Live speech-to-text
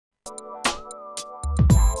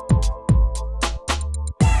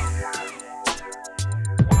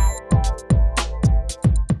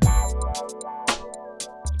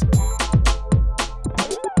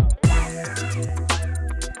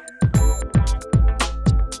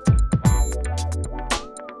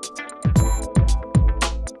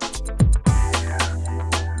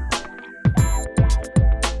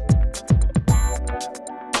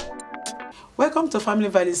Welcome to Family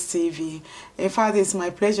Values TV. In fact, it's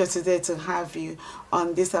my pleasure today to have you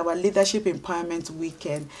on this, our Leadership Empowerment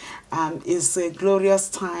Weekend. It's a glorious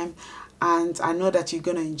time, and I know that you're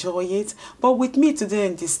going to enjoy it. But with me today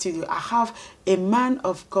in the studio, I have a man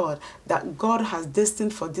of God that God has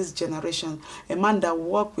destined for this generation, a man that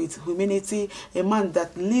walks with humility, a man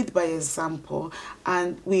that leads by example.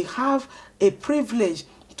 And we have a privilege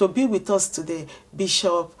to be with us today,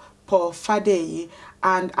 Bishop Paul Fadeyi.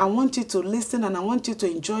 And I want you to listen, and I want you to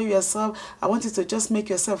enjoy yourself. I want you to just make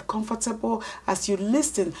yourself comfortable as you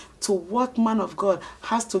listen to what man of God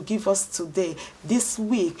has to give us today, this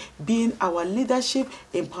week, being our leadership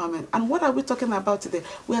empowerment. And what are we talking about today?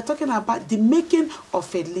 We are talking about the making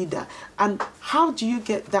of a leader. And how do you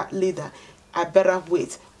get that leader? I better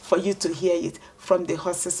wait for you to hear it from the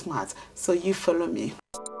horse's mouth. So you follow me.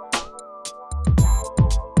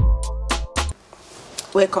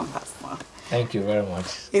 Welcome, Pastor. Thank you very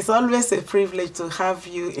much. It's always a privilege to have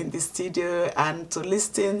you in the studio and to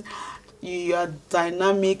listen your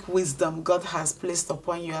dynamic wisdom God has placed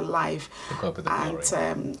upon your life.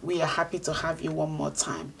 And we are happy to have you one more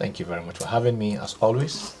time. Thank you very much for having me, as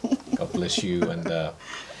always. God bless you, and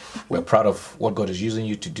we're proud of what God is using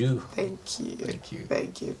you to do. Thank you. Thank you.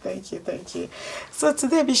 Thank you. Thank you. Thank you. So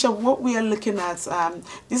today, Bishop, what we are looking at,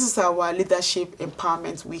 this is our Leadership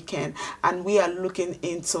Empowerment Weekend, and we are looking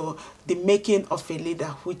into the making of a leader,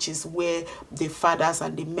 which is where the fathers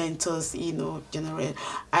and the mentors, generate.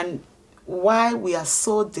 And why we are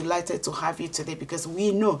so delighted to have you today, because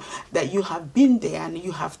we know that you have been there and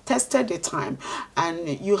you have tested the time,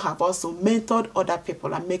 and you have also mentored other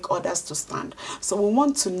people and make others to stand. So we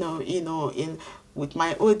want to know, with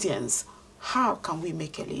my audience, how can we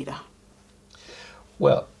make a leader?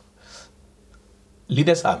 Well,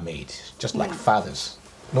 leaders are made, just like fathers.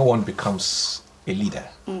 No one becomes a leader.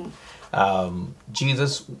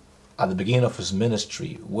 Jesus, at the beginning of his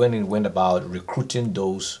ministry, when he went about recruiting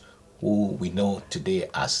those who we know today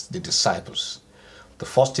as the disciples, the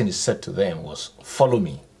first thing he said to them was, "Follow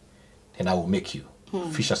me, and I will make you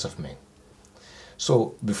fishers of men."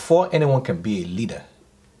 So before anyone can be a leader,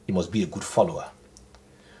 he must be a good follower.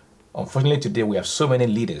 Unfortunately, today we have so many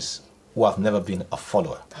leaders who have never been a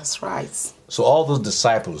follower. That's right. So all those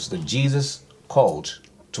disciples that Jesus called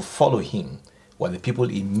to follow him were the people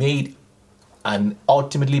he made and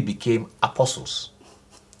ultimately became apostles.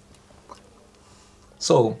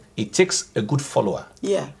 So it takes a good follower.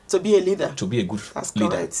 Yeah, to be a leader. To be a good That's leader.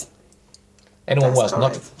 Correct. Anyone That's who has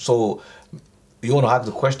correct. not. So you want to ask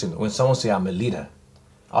the question, when someone says, "I'm a leader,"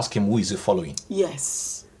 ask him, who is he following?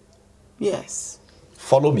 Yes. Yes.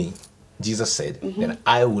 Follow me, Jesus said, then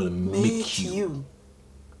I will make you.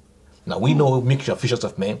 Now we know make you fishers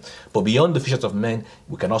of men, but beyond the fishers of men,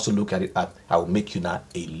 we can also look at it as, I will make you now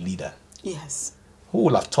a leader. Yes. Who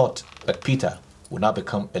would have thought that Peter would now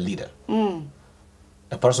become a leader?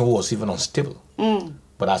 A person who was even unstable.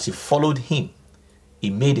 But as he followed him, he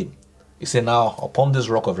made him. He said, now upon this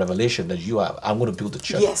rock of revelation that you are, I'm going to build the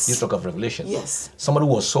church. Yes. This rock of revelation. Yes. Somebody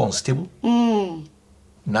who was so unstable,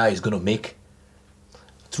 now he's going to make,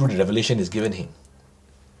 through the revelation he's given him,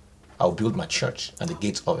 I'll build my church, and the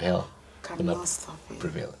gates of hell will not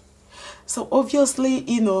prevail. So obviously,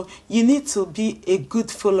 you need to be a good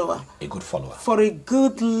follower. A good follower. For a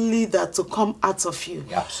good leader to come out of you.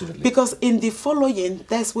 Yeah, absolutely. Because in the following,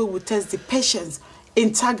 that's where we test the patience,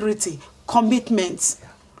 integrity, commitment,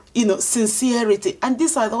 sincerity. And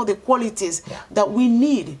these are all the qualities that we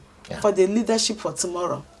need for the leadership for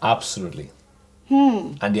tomorrow. Absolutely.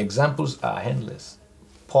 And the examples are endless.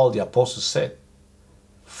 Paul the Apostle said,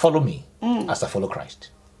 follow me as I follow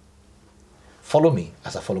Christ. Follow me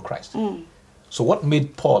as I follow Christ. So what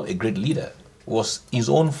made Paul a great leader was his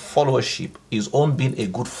own followership, his own being a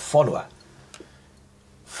good follower.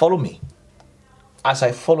 Follow me as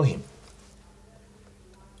I follow him.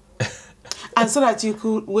 And so that you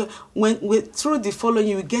could, through the following,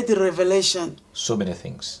 you get the revelation. So many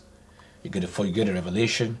things. You get a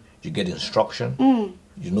revelation, you get instruction,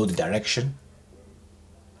 you know the direction.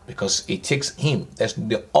 Because it takes him. That's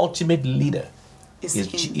the ultimate leader. Is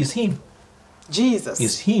him. Jesus.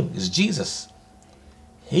 Is him. Is Jesus.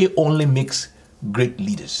 He only makes great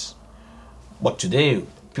leaders. But today,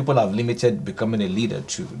 people have limited becoming a leader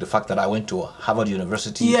to the fact that I went to Harvard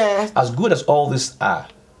University. Yeah. As good as all these are,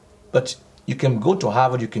 but you can go to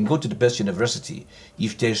Harvard, you can go to the best university.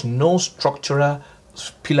 If there's no structural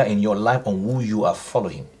pillar in your life on who you are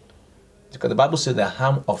following, because the Bible says the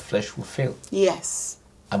harm of flesh will fail. Yes.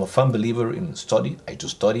 I'm a firm believer in study. I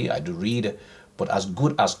do read, but as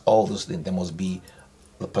good as all those things, there must be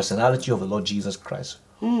the personality of the Lord Jesus Christ.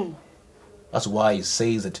 That's why it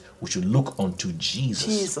says that we should look unto Jesus.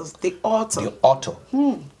 Jesus, the author. The author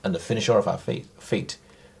and the finisher of our faith.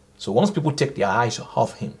 So once people take their eyes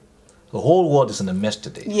off him, the whole world is in a mess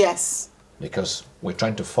today. Yes. Because we're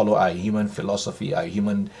trying to follow our human philosophy, our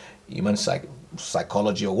human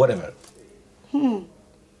psychology or whatever.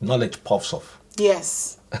 Knowledge puffs off.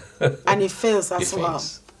 Yes. And it fails as well.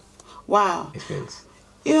 Fails. Wow. It fails.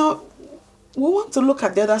 You know, we want to look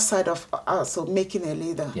at the other side of also making a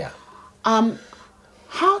leader. Yeah.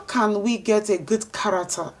 How can we get a good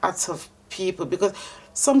character out of people? Because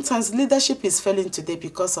sometimes leadership is failing today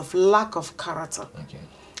because of lack of character. Okay.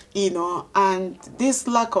 You know, and this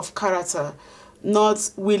lack of character,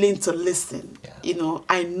 not willing to listen. Yeah. You know,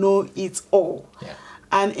 I know it all. Yeah.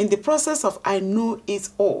 And in the process of I know it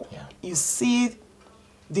all, Yeah. you see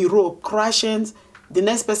the rope crashing, the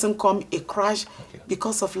next person come, a crash,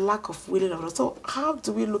 because of lack of willingness. So how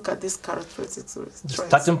do we look at this characteristics? The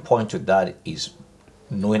starting point to that is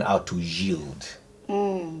knowing how to yield.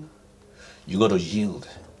 You got to yield.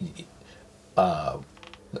 The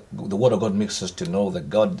Word of God makes us to know that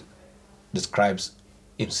God describes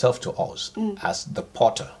himself to us as the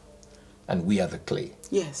potter and we are the clay.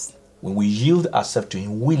 Yes. When we yield ourselves to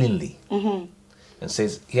him willingly and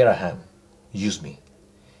says, here I am, use me,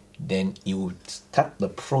 then he will start the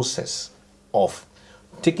process of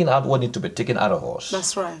taking out what needs to be taken out of us.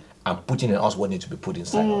 That's right. And putting in us what needs to be put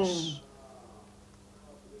inside us.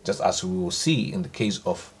 Just as we will see in the case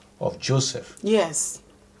of Joseph. Yes.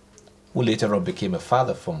 Who later on became a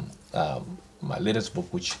father from my latest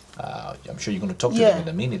book, which I'm sure you're going to talk to them in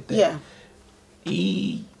a minute. There.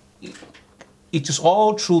 Yeah. It is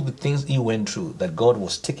all through the things he went through that God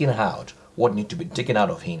was taking out what needed to be taken out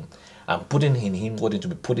of him and putting in him what needed to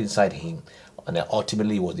be put inside him. And then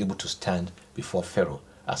ultimately he was able to stand before Pharaoh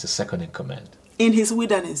as a second in command. In his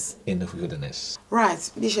wilderness. In the wilderness. Right,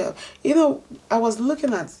 Bishop. You know, I was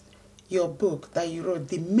looking at your book that you wrote,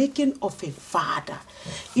 The Making of a Father.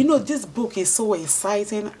 You know, this book is so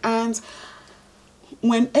exciting, and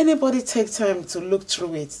when anybody takes time to look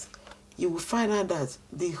through it, you will find out that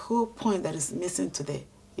the whole point that is missing today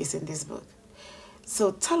is in this book.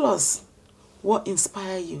 So tell us what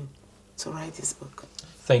inspired you to write this book.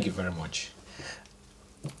 Thank you very much.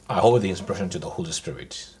 I owe the inspiration to the Holy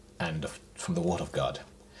Spirit and from the Word of God.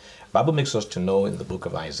 Bible makes us to know in the book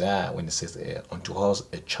of Isaiah when it says, unto us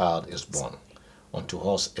a child is born, unto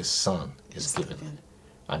us a son is given,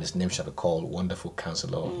 and his name shall be called Wonderful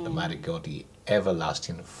Counselor, the Mighty God, the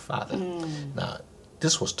Everlasting Father. Now,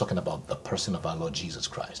 this was talking about the person of our Lord Jesus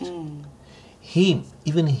Christ. Him,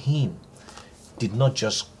 even him, did not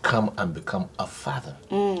just come and become a father.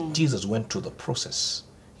 Jesus went through the process.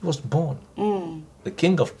 He was born. The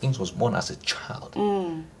King of Kings was born as a child.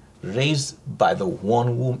 Raised by the one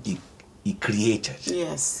whom he created.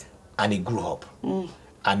 Yes. And he grew up.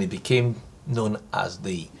 And he became known as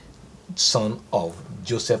the son of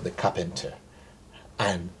Joseph the carpenter.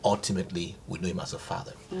 And ultimately, we know him as a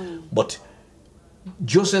father. But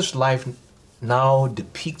Joseph's life now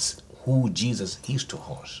depicts who Jesus is to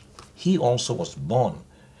us. He also was born,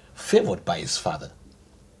 favored by his father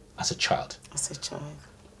as a child. As a child.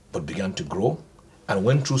 But began to grow and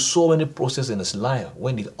went through so many processes in his life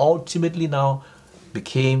when he ultimately now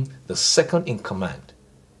became the second in command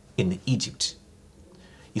in Egypt.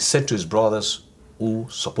 He said to his brothers who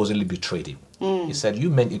supposedly betrayed him, he said, you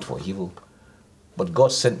meant it for evil, but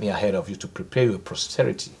God sent me ahead of you to prepare you a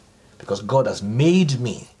posterity, because God has made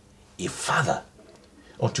me a father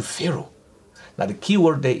unto Pharaoh. Now the key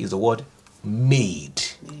word there is the word made.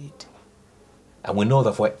 And we know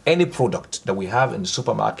that for any product that we have in the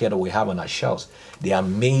supermarket or we have on our shelves, they are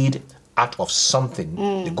made out of something.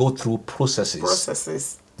 They go through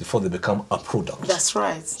processes before they become a product. That's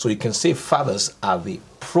right. So you can say fathers are the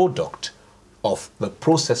product of the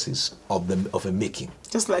processes of a making.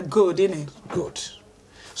 Just like good, isn't it? Good.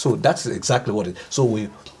 So that's exactly what it is. So we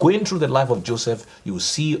going through the life of Joseph, you will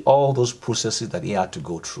see all those processes that he had to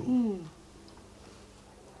go through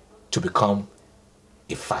to become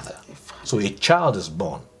a father. So a child is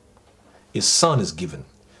born, a son is given,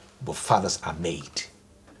 but fathers are made.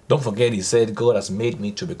 Don't forget, he said, God has made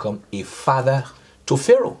me to become a father to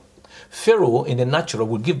Pharaoh. Pharaoh, in the natural,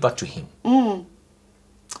 will give birth to him.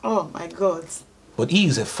 Oh, my God. But he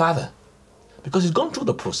is a father because he's gone through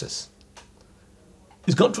the process.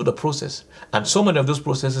 He's gone through the process. And so many of those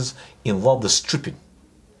processes involve the stripping,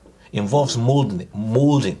 involves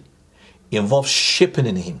molding, involves shaping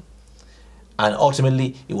in him. And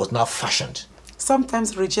ultimately, it was now fashioned.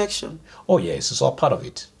 Sometimes rejection. Oh, yes, it's all part of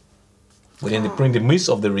it. But in the midst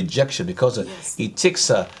of the rejection, because Yes. it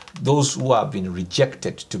takes those who have been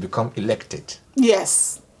rejected to become elected.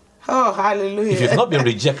 Yes. Oh, hallelujah. If you've not been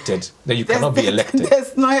rejected, then you cannot be elected.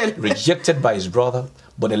 There's no election. Rejected by his brother,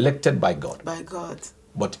 but elected by God. By God.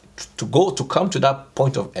 But to come to that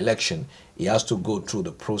point of election, he has to go through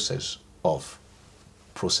the process of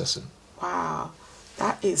processing. Wow.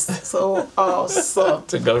 That is so awesome.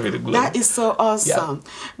 To God be the glory. That is so awesome.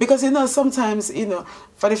 Because, sometimes,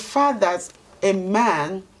 for the fact that a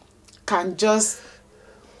man can just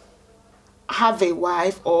have a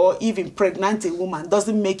wife or even pregnant a woman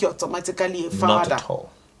doesn't make you automatically a father. Not at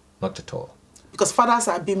all. Not at all. Because fathers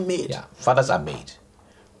are being made. Yeah, fathers are made.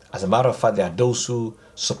 As a matter of fact, there are those who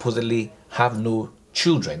supposedly have no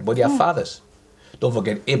children, but they are fathers. Don't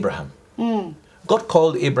forget Abraham. God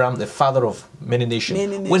called Abraham the father of many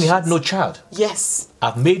nations, when he had no child. Yes.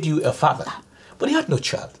 I've made you a father. But he had no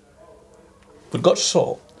child. But God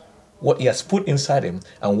saw what he has put inside him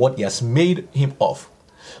and what he has made him of.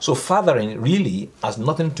 So fathering really has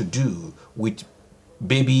nothing to do with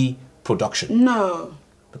baby production. No.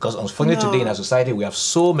 Because unfortunately today in our society we have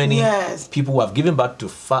so many people who have given birth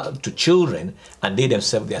to children and they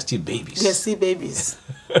themselves, they are still babies. They're still babies.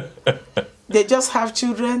 They just have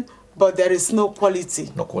children, but there is no quality.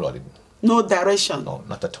 No quality. No direction. No,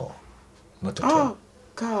 not at all. Not at all. Oh,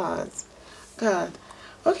 God.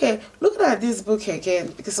 Okay, looking at this book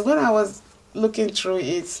again, because when I was looking through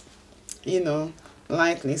it,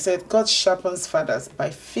 lightly, it said, God sharpens fathers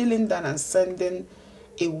by filling down and sending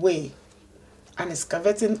away and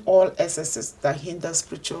excavating all excesses that hinder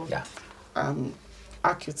spiritual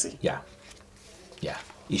acuity. Yeah.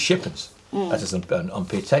 It sharpens. That is on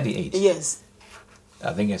page 38. Yes.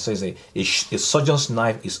 I think it says a surgeon's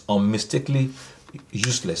knife is unmistakably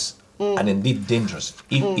useless and indeed dangerous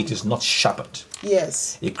if it is not sharpened.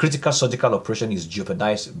 Yes. A critical surgical operation is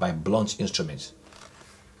jeopardized by blunt instruments.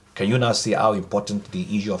 Can you now see how important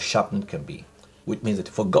the issue of sharpening can be? Which means that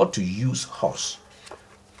for God to use us,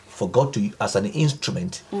 for God to as an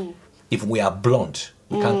instrument, if we are blunt,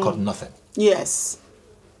 we can't cut nothing. Yes.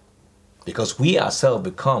 Because we ourselves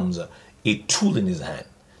becomes a tool in his hand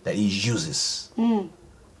that he uses.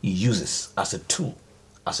 He uses as a tool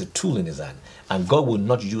in his hand. And God will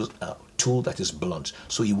not use a tool that is blunt.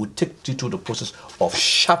 So he would take you through the process of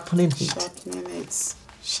sharpening it.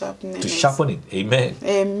 Sharpen it. Amen.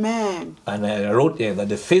 Amen. And I wrote here that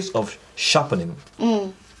the phase of sharpening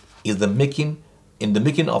is the making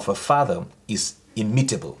of a father is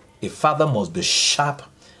immutable. A father must be sharp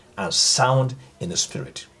and sound in the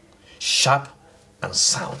spirit. Sharp and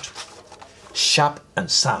sound. Sharp and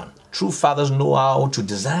sound. True fathers know how to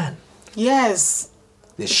design. Yes.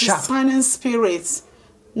 They're sharp. Designing spirits.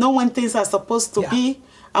 Know when things are supposed to be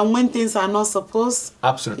and when things are not supposed.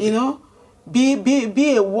 Absolutely.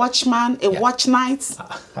 Be a watchman, a watch night.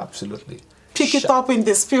 Absolutely. Pick it up in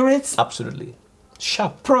the spirit. Absolutely.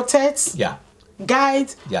 Sharp. Protect. Yeah.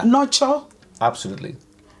 Guide. Yeah. Nurture. Absolutely.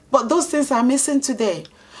 But those things are missing today.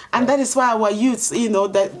 And that is why our youths,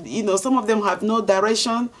 some of them have no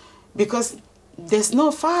direction because there's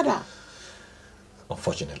no father.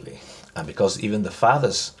 Unfortunately. And because even the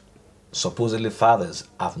fathers, supposedly fathers,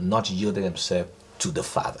 have not yielded themselves to the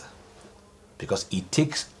father. Because it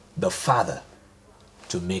takes the father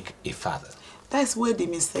to make a father. That's where the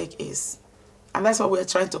mistake is. And that's what we're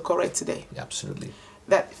trying to correct today. Absolutely.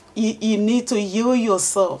 That you need to yield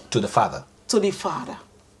yourself to the father. To the father.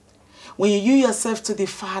 When you yield yourself to the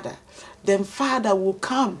father, then father will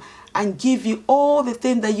come and give you all the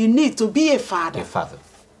things that you need to be a father. A father.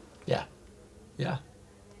 Yeah. Yeah.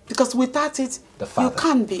 Because without it, you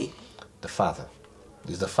can't be. The father.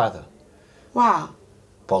 Is the father. Wow.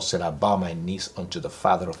 Paul said, I bow my knees unto the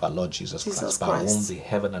Father of our Lord Jesus Christ, by whom the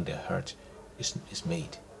heaven and the earth is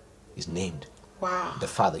made, is named. Wow. The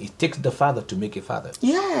father. It takes the father to make a father.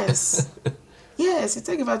 Yes. Yes, it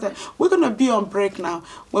takes a father. We're going to be on break now.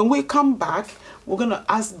 When we come back, we're going to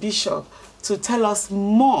ask Bishop to tell us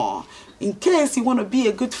more. In case you want to be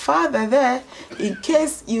a good father there, in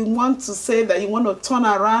case you want to say that you want to turn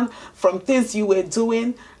around from things you were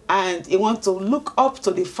doing and you want to look up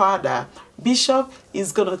to the father, Bishop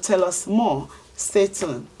is going to tell us more. Stay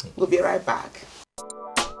tuned. We'll be right back.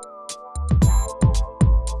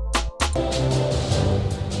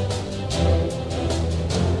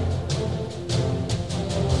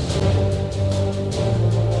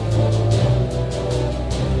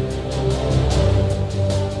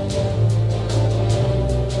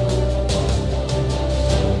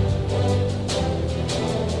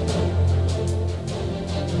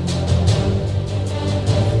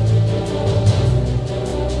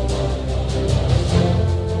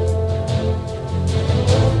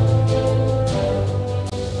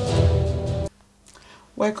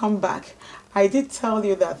 Welcome back. I did tell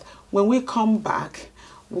you that when we come back,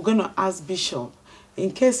 we're going to ask Bishop,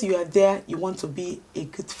 in case you are there, you want to be a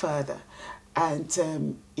good father, and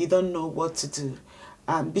you don't know what to do.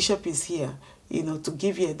 Bishop is here, to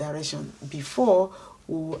give you a direction. Before,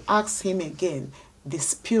 we will ask him again the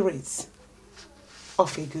spirits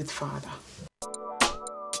of a good father.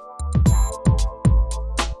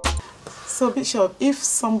 So, Bishop, if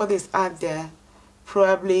somebody is out there,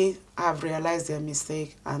 probably have realized their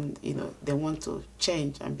mistake and, they want to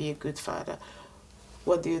change and be a good father,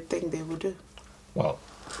 what do you think they will do? Well,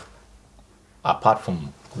 apart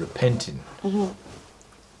from repenting,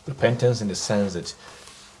 repentance in the sense that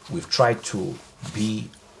we've tried to be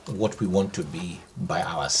what we want to be by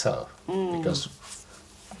ourselves, because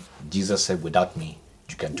Jesus said, without me,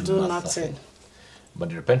 you can do nothing. But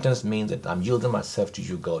the repentance means that I'm yielding myself to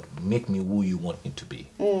you, God. Make me who you want me to be.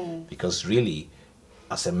 Because really,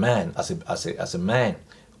 as a man, as a man,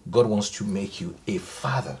 God wants to make you a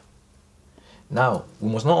father. Now, we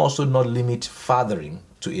must not also not limit fathering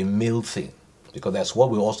to a male thing, because that's what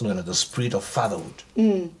we also know as the spirit of fatherhood.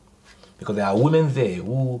 Because there are women there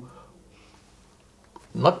who,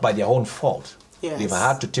 not by their own fault, they've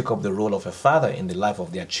had to take up the role of a father in the life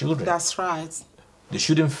of their children. That's right. They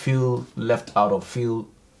shouldn't feel left out or feel,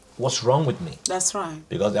 what's wrong with me? That's right.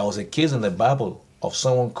 Because there was a case in the Bible of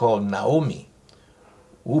someone called Naomi,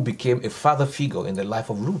 who became a father figure in the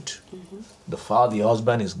life of Ruth. The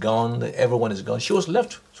husband is gone, everyone is gone. She was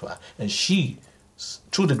left to her. And she,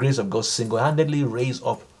 through the grace of God, single-handedly raised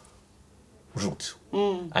up Ruth.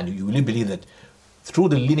 And you really believe that through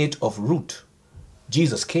the lineage of Ruth,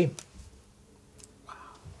 Jesus came.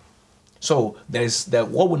 So there is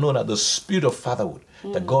what we know as the spirit of fatherhood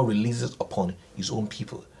that God releases upon his own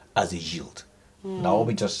people as they yield.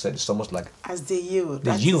 Naomi just said it's almost like as they yield.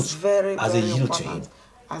 They yield very, as very they yield important. to him.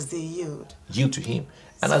 As they yield. Yield to him.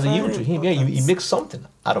 And as they yield to him, he makes something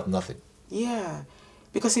out of nothing. Yeah.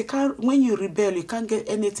 Because when you rebel, you can't get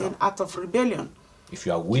anything out of rebellion. If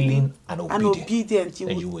you are willing and obedient,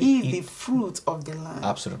 you will eat the fruit of the land.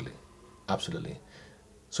 Absolutely. Absolutely.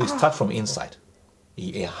 So it starts from inside.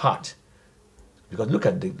 A heart. Because look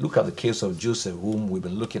at the case of Joseph, whom we've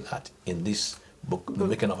been looking at in this book, The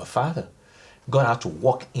Making of a Father. God had to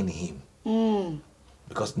walk in him.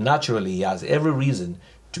 Because naturally he has every reason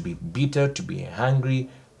to be bitter, to be angry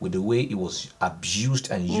with the way he was abused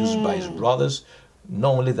and used by his brothers.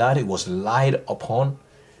 Not only that, he was lied on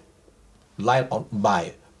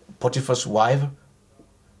by Potiphar's wife,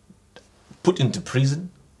 put into prison.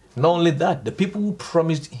 Not only that, the people who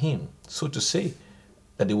promised him, so to say,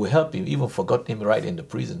 that they will help him, even forgot him right in the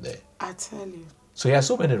prison there. I tell you. So he has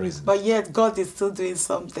so many reasons. But yet God is still doing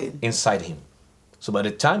something inside him. So by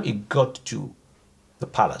the time he got to the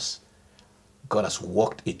palace, God has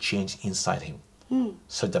worked a change inside him.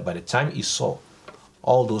 So that by the time he saw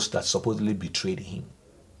all those that supposedly betrayed him,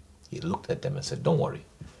 he looked at them and said, don't worry,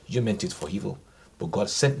 you meant it for evil, but God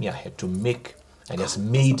sent me ahead to make, and has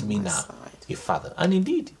made me now a father. And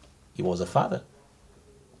indeed, he was a father.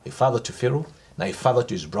 A father to Pharaoh, now a father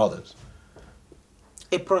to his brothers.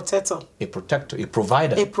 A protector. A protector, a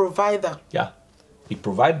provider. A provider. Yeah. He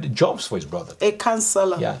provided jobs for his brother. A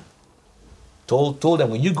counselor. Yeah. Told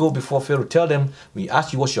them, when you go before Pharaoh, tell them, when he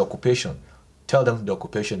asks you what's your occupation, tell them the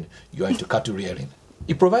occupation you are into cattle rearing.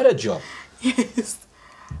 He provided a job. Yes.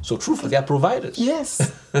 So truthfully, they are providers.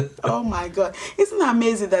 Yes. Oh my God. Isn't it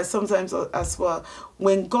amazing that sometimes as well,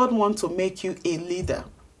 when God wants to make you a leader,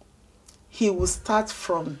 he will start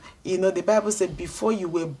from, the Bible said, before you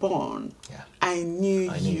were born, I knew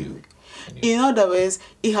you. In other words,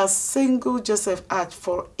 he has singled Joseph out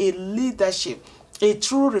for a leadership, a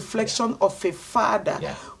true reflection of a father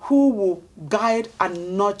who will guide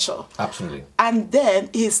and nurture. Absolutely. And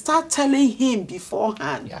then he start telling him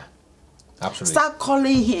beforehand. Yeah. Absolutely. Start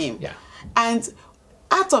calling him. Yeah. And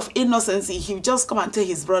out of innocency, he would just come and tell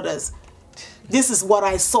his brothers, this is what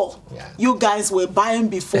I saw. Yeah. You guys were buying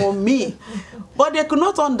before me. But they could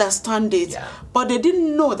not understand it. Yeah. But they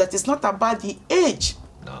didn't know that it's not about the age.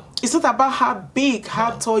 No. It's not about how big,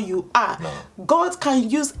 how tall you are. No. God can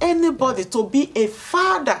use anybody to be a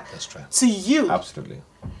father to you. Absolutely.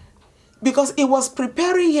 Because it was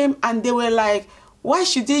preparing him, and they were like, why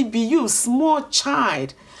should it be you, small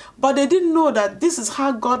child? But they didn't know that this is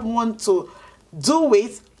how God wants to do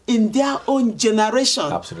it in their own generation.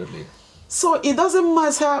 Absolutely. So it doesn't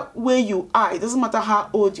matter where you are. It doesn't matter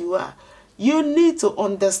how old you are. You need to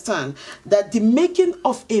understand that the making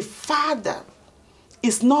of a father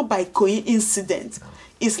is not by coincidence.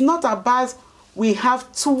 It's not about we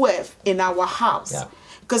have 12 in our house.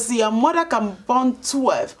 Because your mother can born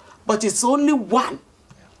 12, but it's only one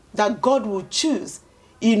that God will choose.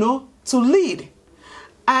 to lead.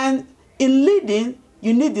 And in leading,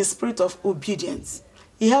 you need the spirit of obedience.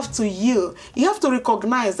 You have to yield. You have to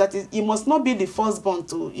recognize that you must not be the firstborn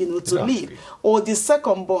to lead, or the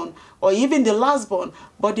secondborn, or even the lastborn,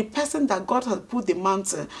 but the person that God has put the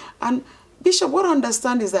mantle. And Bishop, what I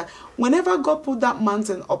understand is that whenever God put that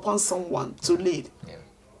mantle upon someone to lead,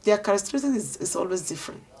 their characteristics is always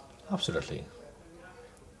different. Absolutely.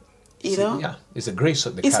 Yeah, it's a grace.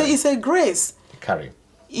 It's a grace. They carry.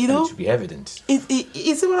 It should be evident.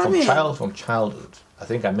 It's what I mean. From childhood. I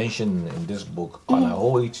think I mentioned in this book, and I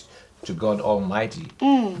owe it to God Almighty.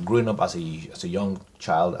 Growing up as a young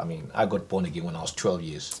child, I mean, I got born again when I was 12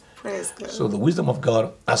 years. Praise God. So the wisdom of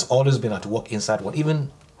God has always been at work inside one, even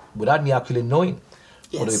without me actually knowing.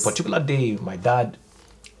 Yes. But a particular day, my dad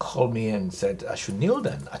called me and said I should kneel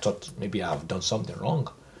down. I thought maybe I've done something wrong.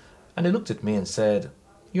 And he looked at me and said,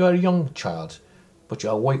 "You are a young child, but you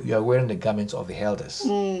are wearing the garments of the elders."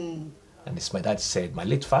 And this, my dad said, my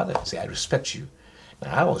late father said, "I respect you."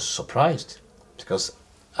 Now, I was surprised because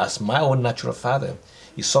as my own natural father,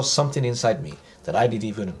 he saw something inside me that I didn't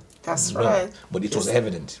even That's know, right. but it was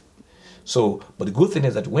evident. So, but the good thing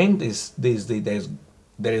is that when there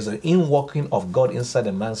is an inworking of God inside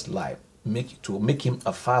a man's life, to make him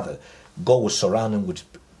a father, God will surround him with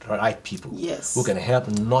the right people who can help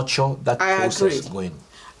nurture that process going.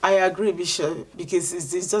 I agree, Bishop, because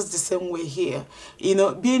it's just the same way here.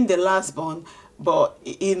 Being the lastborn, but,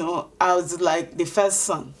 I was like the first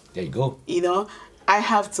son. There you go. I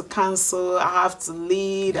have to counsel, I have to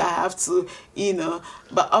lead, I have to,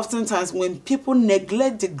 but oftentimes when people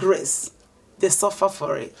neglect the grace, they suffer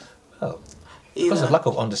for it. Well, because of lack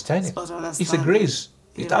of understanding. It's a grace.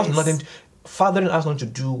 It has nothing. Fathering has nothing to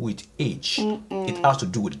do with age. It has to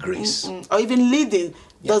do with grace. Or even leading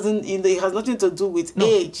doesn't. It has nothing to do with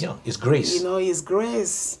age. Yeah, it's grace. It's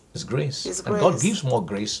grace. It's grace. It's and grace. God gives more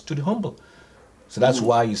grace to the humble. So that's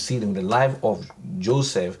why you see in the life of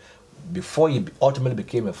Joseph, before he ultimately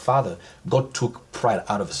became a father, God took pride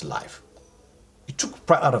out of his life. He took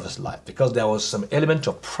pride out of his life because there was some element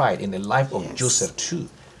of pride in the life of Joseph too.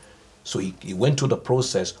 So he went through the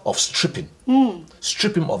process of stripping him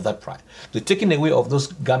of that pride. The taking away of those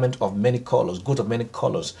garments of many colors, coat of many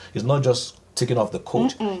colors, is not just taking off the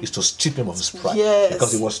coat, it's to strip him of his pride. Yes.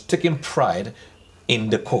 Because he was taking pride in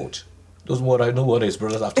the coat. Those what I know what his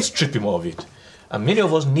brothers have to strip him of it. And many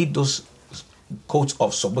of us need those coats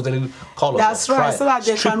of supposedly colors. That's of pride, right, so that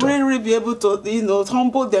they can really be able to,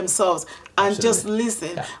 humble themselves and just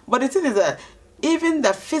listen. Yeah. But the thing is that even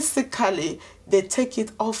that physically they take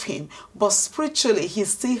it off him, but spiritually he's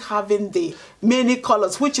still having the many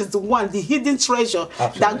colors, which is the hidden treasure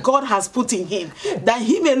that God has put in him, that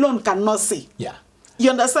him alone cannot see. Yeah. You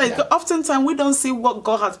understand? Yeah. Oftentimes we don't see what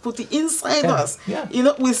God has put inside us. Yeah.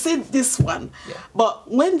 We see this one. Yeah. But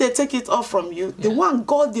when they take it off from you, the one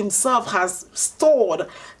God himself has stored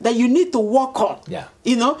that you need to work on. Yeah.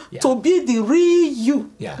 To be the real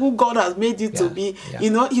you who God has made you to be. Yeah.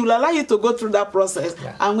 He will allow you to go through that process.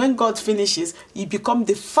 Yeah. And when God finishes, you become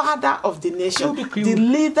the father of the nation, the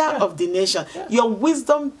leader of the nation. Yeah. Your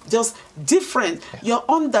wisdom just different. Yeah. Your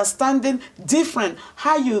understanding different.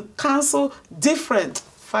 How you counsel different.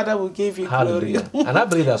 Father will give you glory. And I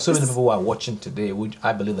believe that so many people who are watching today,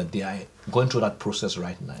 I believe that they are going through that process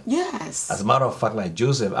right now. Yes. As a matter of fact, like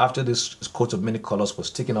Joseph, after this coat of many colors was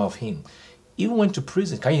taken off him, he went to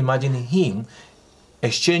prison. Can you imagine him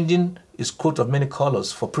exchanging his coat of many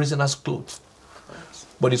colors for prisoner's clothes?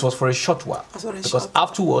 But it was for a short while. Because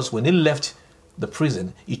afterwards, when he left the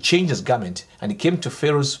prison, he changed his garment and he came to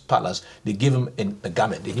Pharaoh's palace. They gave him a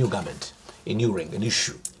new garment, a new ring, a new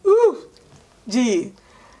shoe. Ooh,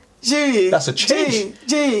 That's a change.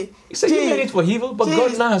 He said, you made it for evil, but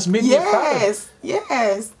God now has made me a father.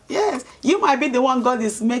 Yes. You might be the one God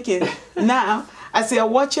is making now. As you're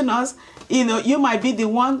watching us, you might be the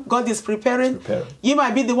one God is preparing. You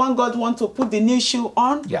might be the one God wants to put the new shoe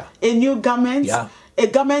on, a new garment, a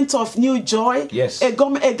garment of new joy, a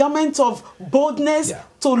garment of boldness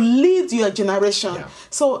to lead your generation. Yeah.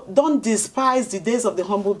 So don't despise the days of the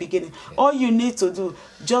humble beginning. Yeah. All you need to do,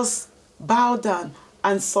 just bow down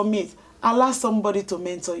and submit. Allow somebody to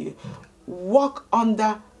mentor you. Walk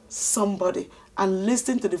under somebody and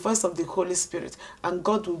listen to the voice of the Holy Spirit, and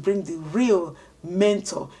God will bring the real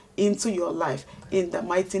mentor into your life in the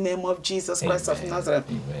mighty name of Jesus Christ of Nazareth.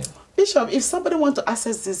 Amen. Bishop, if somebody wants to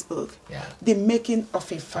access this book, The Making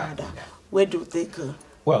of a Father, where do they go?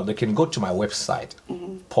 Well, they can go to my website,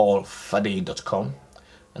 paulfadey.com,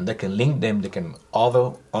 and they can link them. They can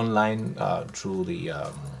order online through the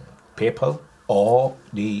PayPal or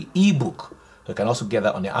the ebook. They can also get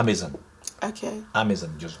that on the Amazon. Okay.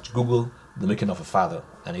 Amazon. Just Google The Making of a Father,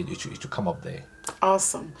 and it should come up there.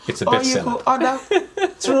 Awesome. It's a or bestseller. you could order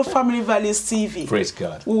through Family Values TV. Praise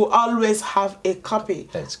God. We will always have a copy.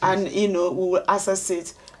 That's good. And, we will access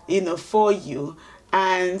it, for you.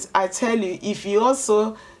 And I tell you, if you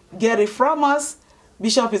also get it from us,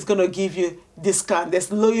 Bishop is going to give you discount.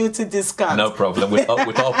 There's loyalty discount. No problem. With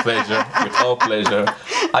all pleasure. With all pleasure.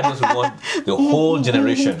 I just want the whole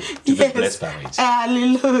generation to be blessed by it.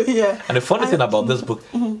 Hallelujah. And the funny thing about this book,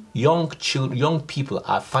 young people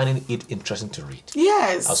are finding it interesting to read.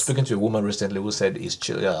 Yes. I was speaking to a woman recently who said he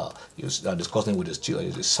was discussing with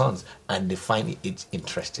his sons, and they find it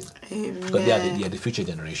interesting. Amen. Because they are the future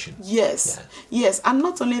generation. Yes. Yeah. Yes. And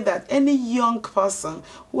not only that, any young person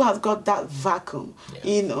who has got that vacuum,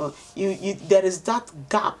 there is that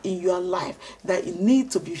gap in your life that it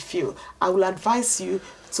needs to be filled. I will advise you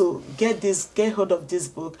to get hold of this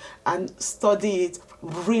book and study it,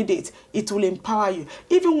 read it. It will empower you.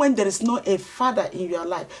 Even when there is no a father in your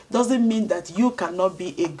life, doesn't mean that you cannot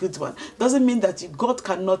be a good one. Doesn't mean that God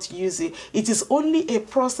cannot use it. It is only a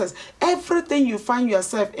process. Everything you find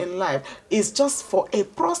yourself in life is just for a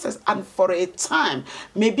process and for a time.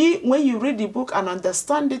 Maybe when you read the book and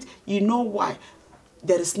understand it, you know why.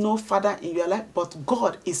 There is no father in your life, but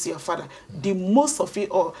God is your father. The most of it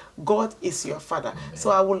all, God is your father. Amen. So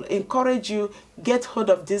I will encourage you, get hold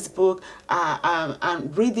of this book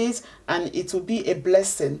and read it, and it will be a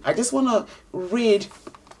blessing. I just want to read,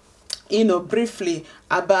 briefly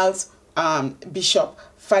about Bishop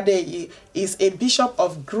Fadeyi. Is a bishop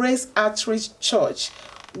of Grace Outreach Church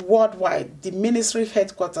worldwide, the ministry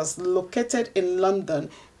headquarters located in London,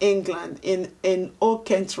 England, in Old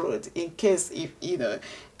Kent Road, in case if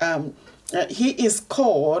he is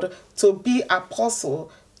called to be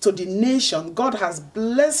apostle to the nation. God has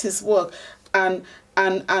blessed his work, and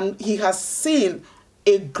he has seen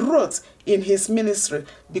a growth in his ministry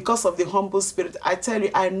because of the humble spirit. I tell you,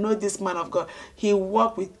 I know this man of God. He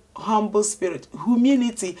worked with humble spirit,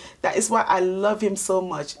 humility. That is why I love him so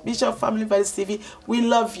much. Bishop Family Values TV, we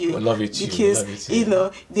love you. We love you too. Because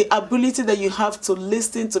the ability that you have to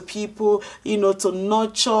listen to people, to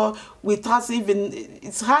nurture without even,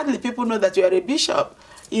 it's hardly people know that you are a bishop.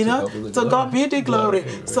 To God be the glory.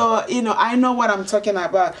 So, I know what I'm talking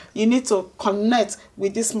about. You need to connect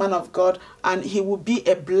with this man of God, and he will be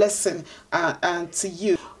a blessing to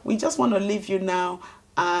you. We just want to leave you now,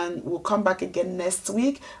 and we'll come back again next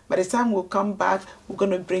week. By the time we'll come back, we're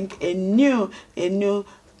going to bring a new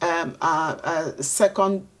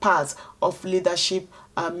second part of leadership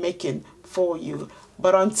making for you.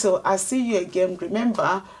 But until I see you again,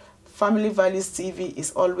 remember, Family Values TV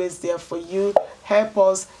is always there for you. Help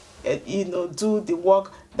us, do the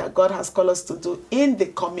work that God has called us to do in the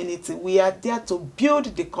community. We are there to build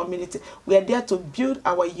the community. We are there to build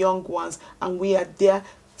our young ones, and we are there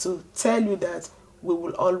to tell you that we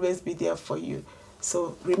will always be there for you.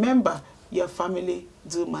 So remember, your family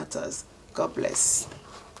do matters. God bless.